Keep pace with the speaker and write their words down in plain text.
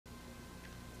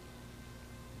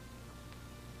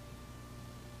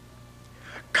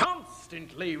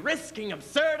constantly risking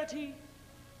absurdity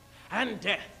and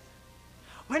death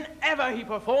whenever he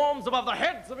performs above the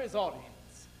heads of his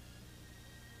audience.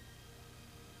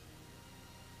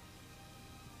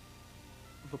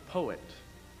 The poet,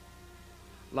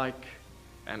 like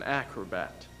an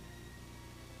acrobat,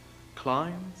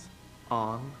 climbs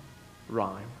on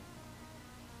rhyme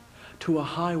to a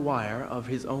high wire of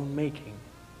his own making,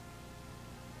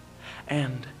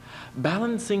 and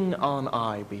balancing on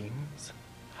I-beams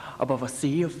above a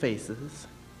sea of faces,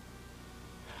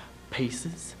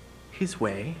 paces his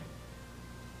way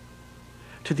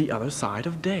to the other side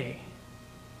of day,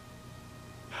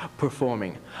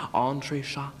 performing entree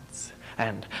shots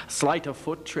and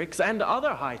sleight-of-foot tricks and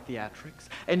other high theatrics,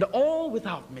 and all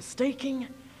without mistaking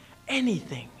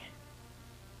anything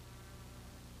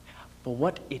for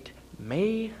what it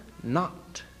may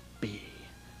not be.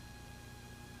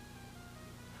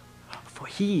 For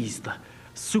he's the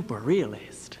super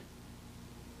realist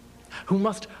who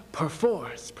must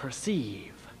perforce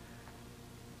perceive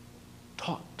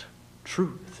taught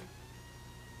truth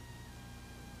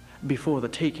before the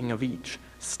taking of each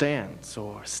stance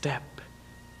or step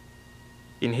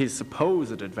in his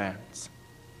supposed advance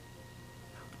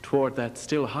toward that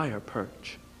still higher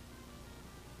perch,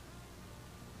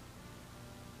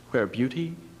 where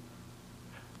beauty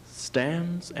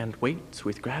stands and waits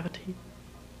with gravity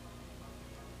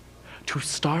to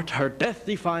start her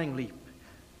death-defying leap.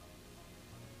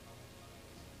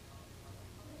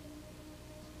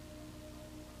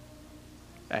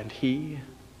 And he,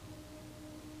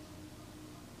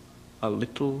 a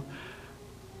little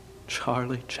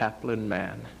Charlie Chaplin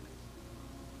man,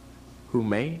 who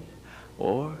may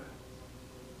or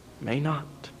may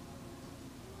not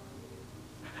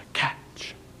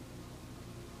catch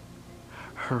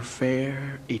her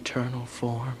fair eternal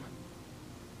form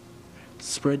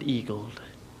spread-eagled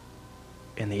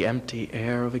in the empty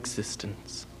air of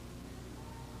existence.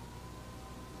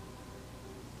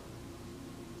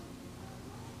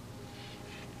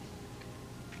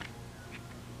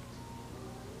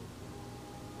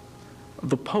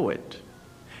 The poet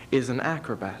is an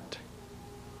acrobat,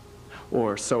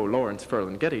 or so Lawrence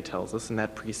Ferlinghetti tells us in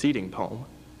that preceding poem,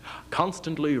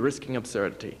 constantly risking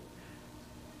absurdity.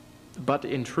 But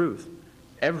in truth,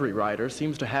 every writer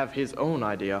seems to have his own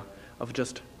idea of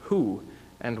just who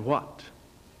and what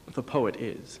the poet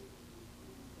is.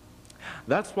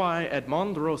 That's why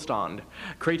Edmond Rostand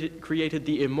created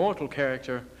the immortal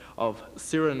character of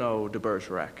Cyrano de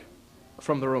Bergerac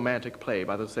from the Romantic play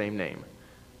by the same name.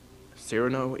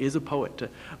 Cyrano is a poet,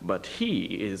 but he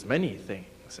is many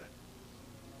things.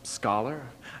 Scholar,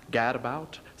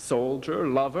 gadabout, soldier,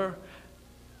 lover,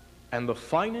 and the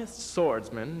finest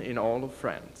swordsman in all of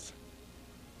France.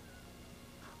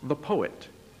 The poet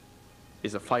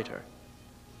is a fighter.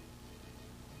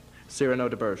 Cyrano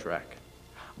de Bergerac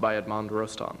by Edmond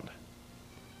Rostand.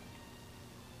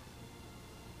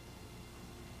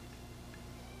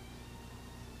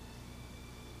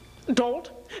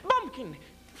 Dolt, bumpkin,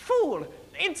 fool,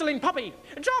 insolent puppy,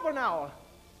 jobber now.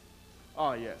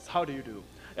 Ah, yes, how do you do?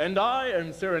 And I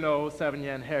am Cyrano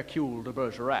Savignan Hercule de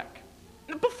Bergerac.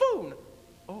 Buffoon!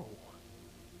 Oh.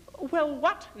 Well,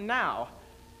 what now?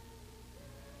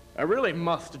 I really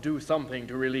must do something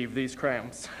to relieve these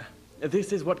cramps.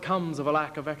 This is what comes of a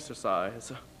lack of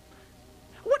exercise.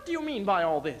 What do you mean by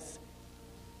all this?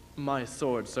 My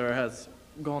sword, sir, has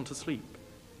gone to sleep.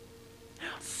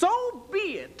 So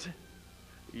be it.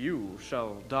 You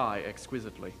shall die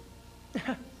exquisitely.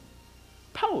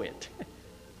 Poet?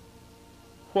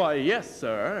 Why, yes,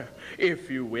 sir, if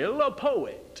you will, a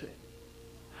poet.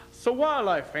 So while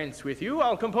I fence with you,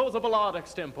 I'll compose a ballade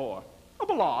extempore. A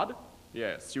ballade?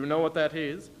 Yes, you know what that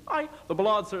is. Aye, the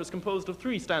ballade, sir, is composed of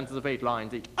 3 stanzas of 8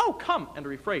 lines each. Oh, come, and a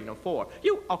refrain of 4.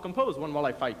 I'll compose one while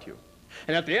I fight you.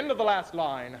 And at the end of the last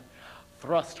line,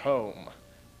 thrust home.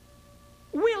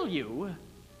 Will you?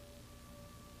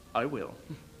 I will.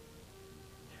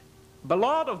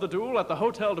 Ballade of the duel at the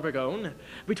Hotel de Bourgogne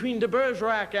between de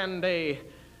Bergerac and a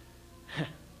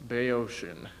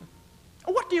Boeotian.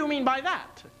 What do you mean by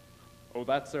that? Oh,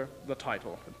 that's, sir, the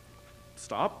title.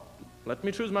 Stop. Let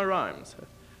me choose my rhymes.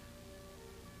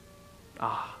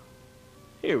 Ah,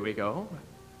 here we go.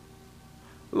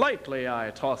 Lightly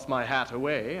I toss my hat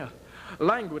away,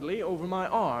 languidly over my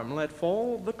arm let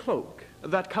fall the cloak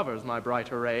that covers my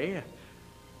bright array.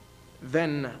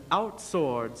 Then out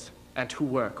swords and to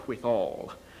work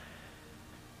withal.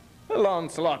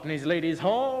 Launcelot in his ladies'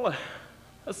 hall,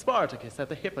 a Spartacus at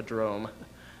the hippodrome.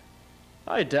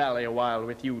 I dally a while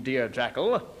with you, dear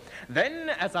jackal. Then,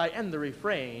 as I end the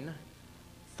refrain,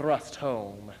 thrust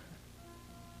home.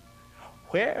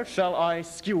 Where shall I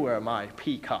skewer my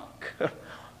peacock?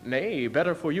 Nay,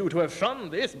 better for you to have shunned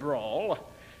this brawl.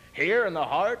 Here in the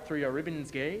heart through your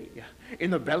ribbons gay, in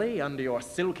the belly under your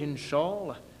silken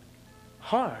shawl.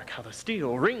 Hark how the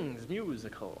steel rings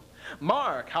musical.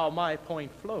 Mark how my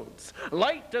point floats,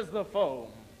 light as the foam,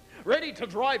 ready to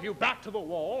drive you back to the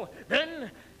wall. Then,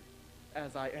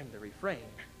 as I end the refrain,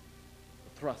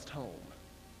 thrust home.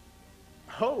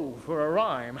 Ho, for a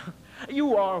rhyme.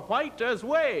 You are white as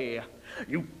whey.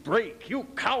 You break, you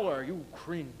cower, you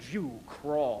cringe, you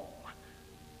crawl.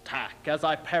 Tack, as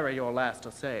I parry your last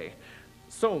essay.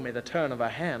 So may the turn of a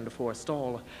hand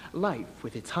forestall life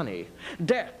with its honey,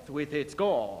 death with its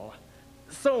gall.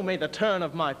 So may the turn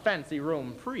of my fancy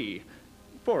roam free,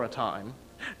 for a time,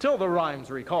 till the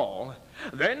rhymes recall.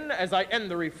 Then, as I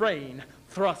end the refrain,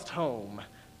 thrust home.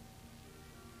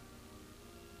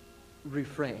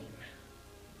 Refrain.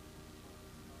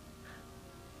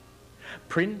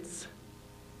 Prince,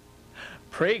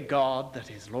 pray God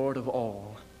that is Lord of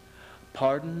all,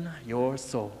 pardon your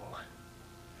soul,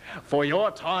 for your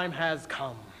time has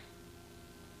come.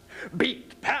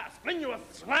 Beat, pass, fling you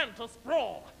aslant, a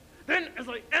sprawl. Then, as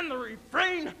I end the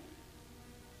refrain,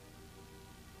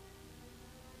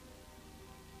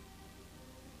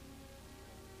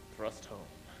 thrust home.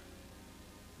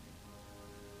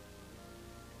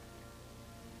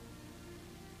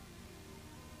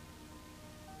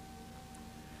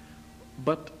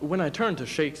 But when I turned to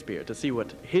Shakespeare to see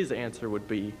what his answer would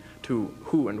be to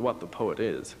who and what the poet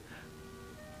is,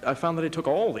 I found that he took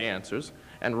all the answers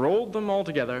and rolled them all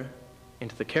together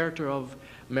into the character of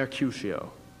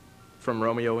Mercutio from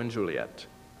Romeo and Juliet.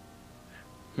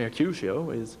 Mercutio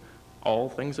is all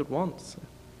things at once.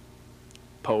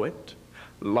 Poet,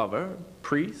 lover,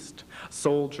 priest,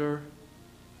 soldier,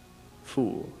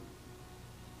 fool.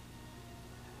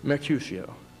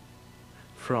 Mercutio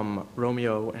from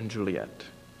Romeo and Juliet.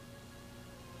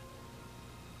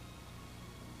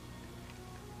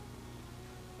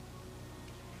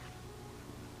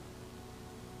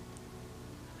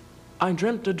 I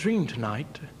dreamt a dream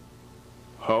tonight.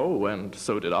 Oh, and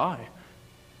so did I.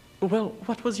 Well,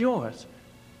 what was yours?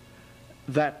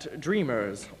 That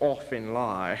dreamers often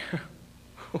lie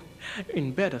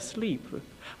in bed asleep,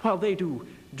 while they do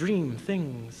dream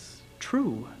things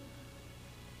true.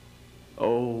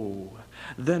 Oh,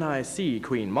 then I see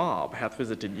Queen Mob hath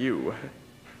visited you.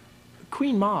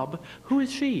 Queen Mob, who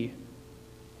is she?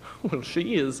 Well,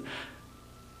 she is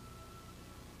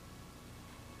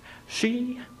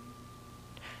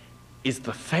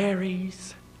the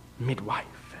fairies'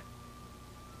 midwife.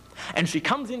 And she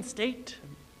comes in state,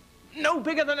 no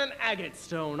bigger than an agate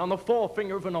stone on the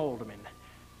forefinger of an alderman,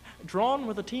 drawn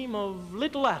with a team of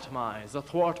little atomize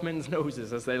athwart men's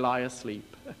noses as they lie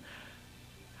asleep.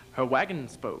 Her wagon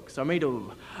spokes are made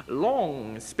of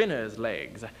long spinner's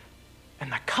legs, and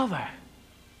the cover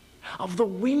of the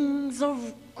wings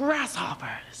of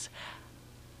grasshoppers,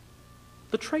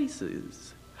 the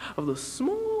traces of the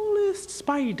smallest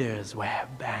spider's web,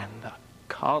 and the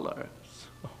colors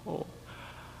of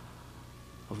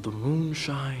the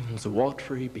moonshine's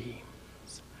watery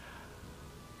beams.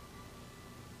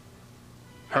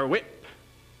 Her whip,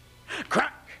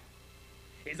 crack,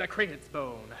 is a cricket's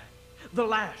bone, the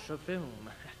lash of film.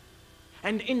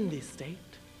 And in this state,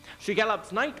 she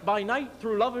gallops night by night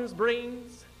through lovers'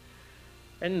 brains,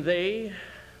 and they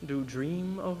do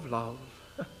dream of love.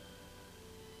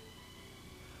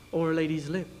 Or ladies'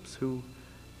 lips who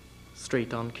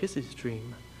straight on kisses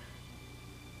dream,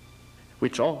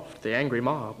 which oft the angry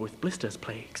mob with blisters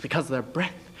plagues, because their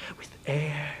breath with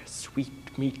air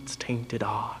sweet meats tainted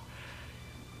are.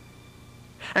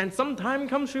 And sometime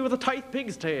comes she with a tithe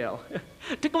pig's tail,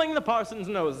 tickling the parson's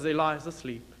nose as he lies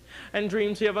asleep, and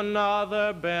dreams he of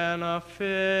another benefice.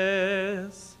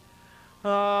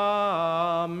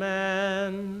 Amen.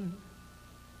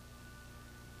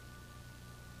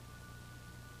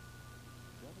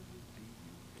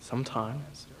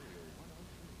 Sometimes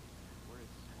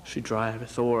she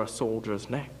driveth o'er a soldier's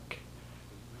neck,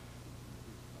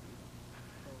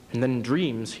 and then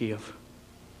dreams he of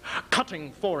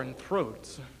cutting foreign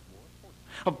throats,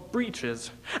 of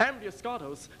breeches,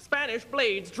 ambuscados, Spanish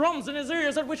blades, drums in his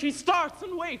ears at which he starts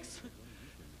and wakes.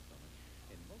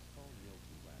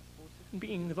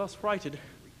 Being thus frighted,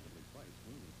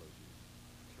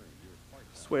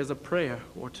 swears a prayer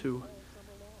or two,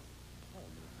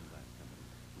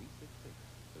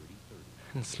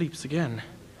 and sleeps again.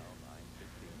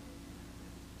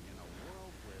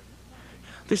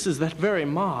 This is that very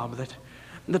mob that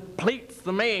plaits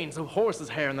the manes of horses'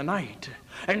 hair in the night,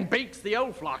 and bakes the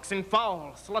elf-locks in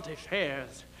foul, sluttish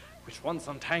hairs, which once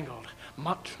untangled,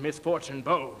 much misfortune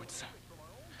bodes.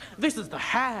 This is the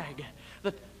hag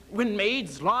that, when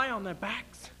maids lie on their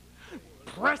backs,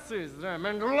 presses them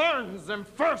and learns them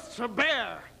first to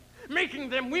bear, making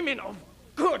them women of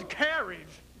good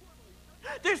carriage.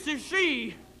 This is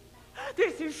she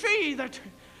that...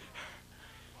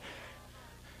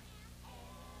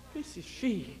 This is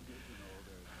she.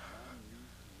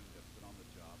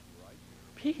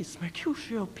 Peace,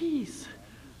 Mercutio, peace.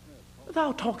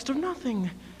 Thou talk'st of nothing.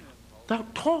 Thou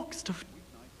talk'st of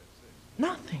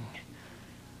nothing.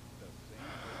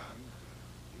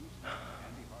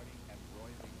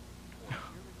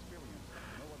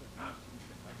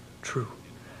 True.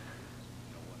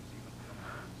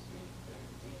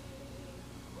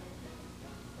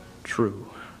 True.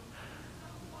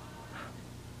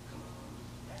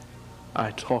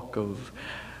 I talk of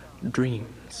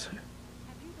dreams,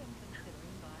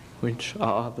 which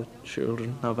are the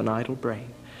children of an idle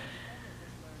brain,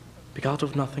 begot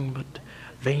of nothing but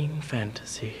vain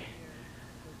fantasy,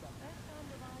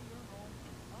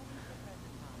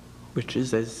 which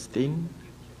is as thin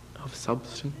of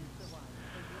substance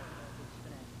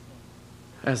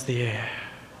as the air,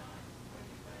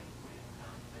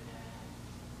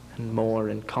 and more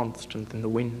inconstant than the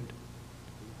wind,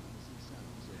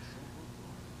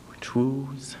 which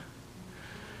woos,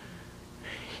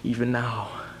 even now,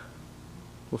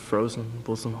 the frozen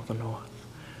bosom of the north,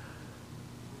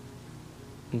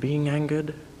 and being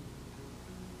angered,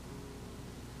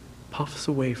 puffs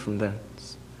away from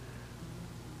thence,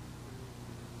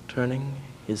 turning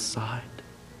his side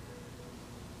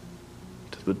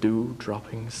to the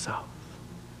dew-dropping south.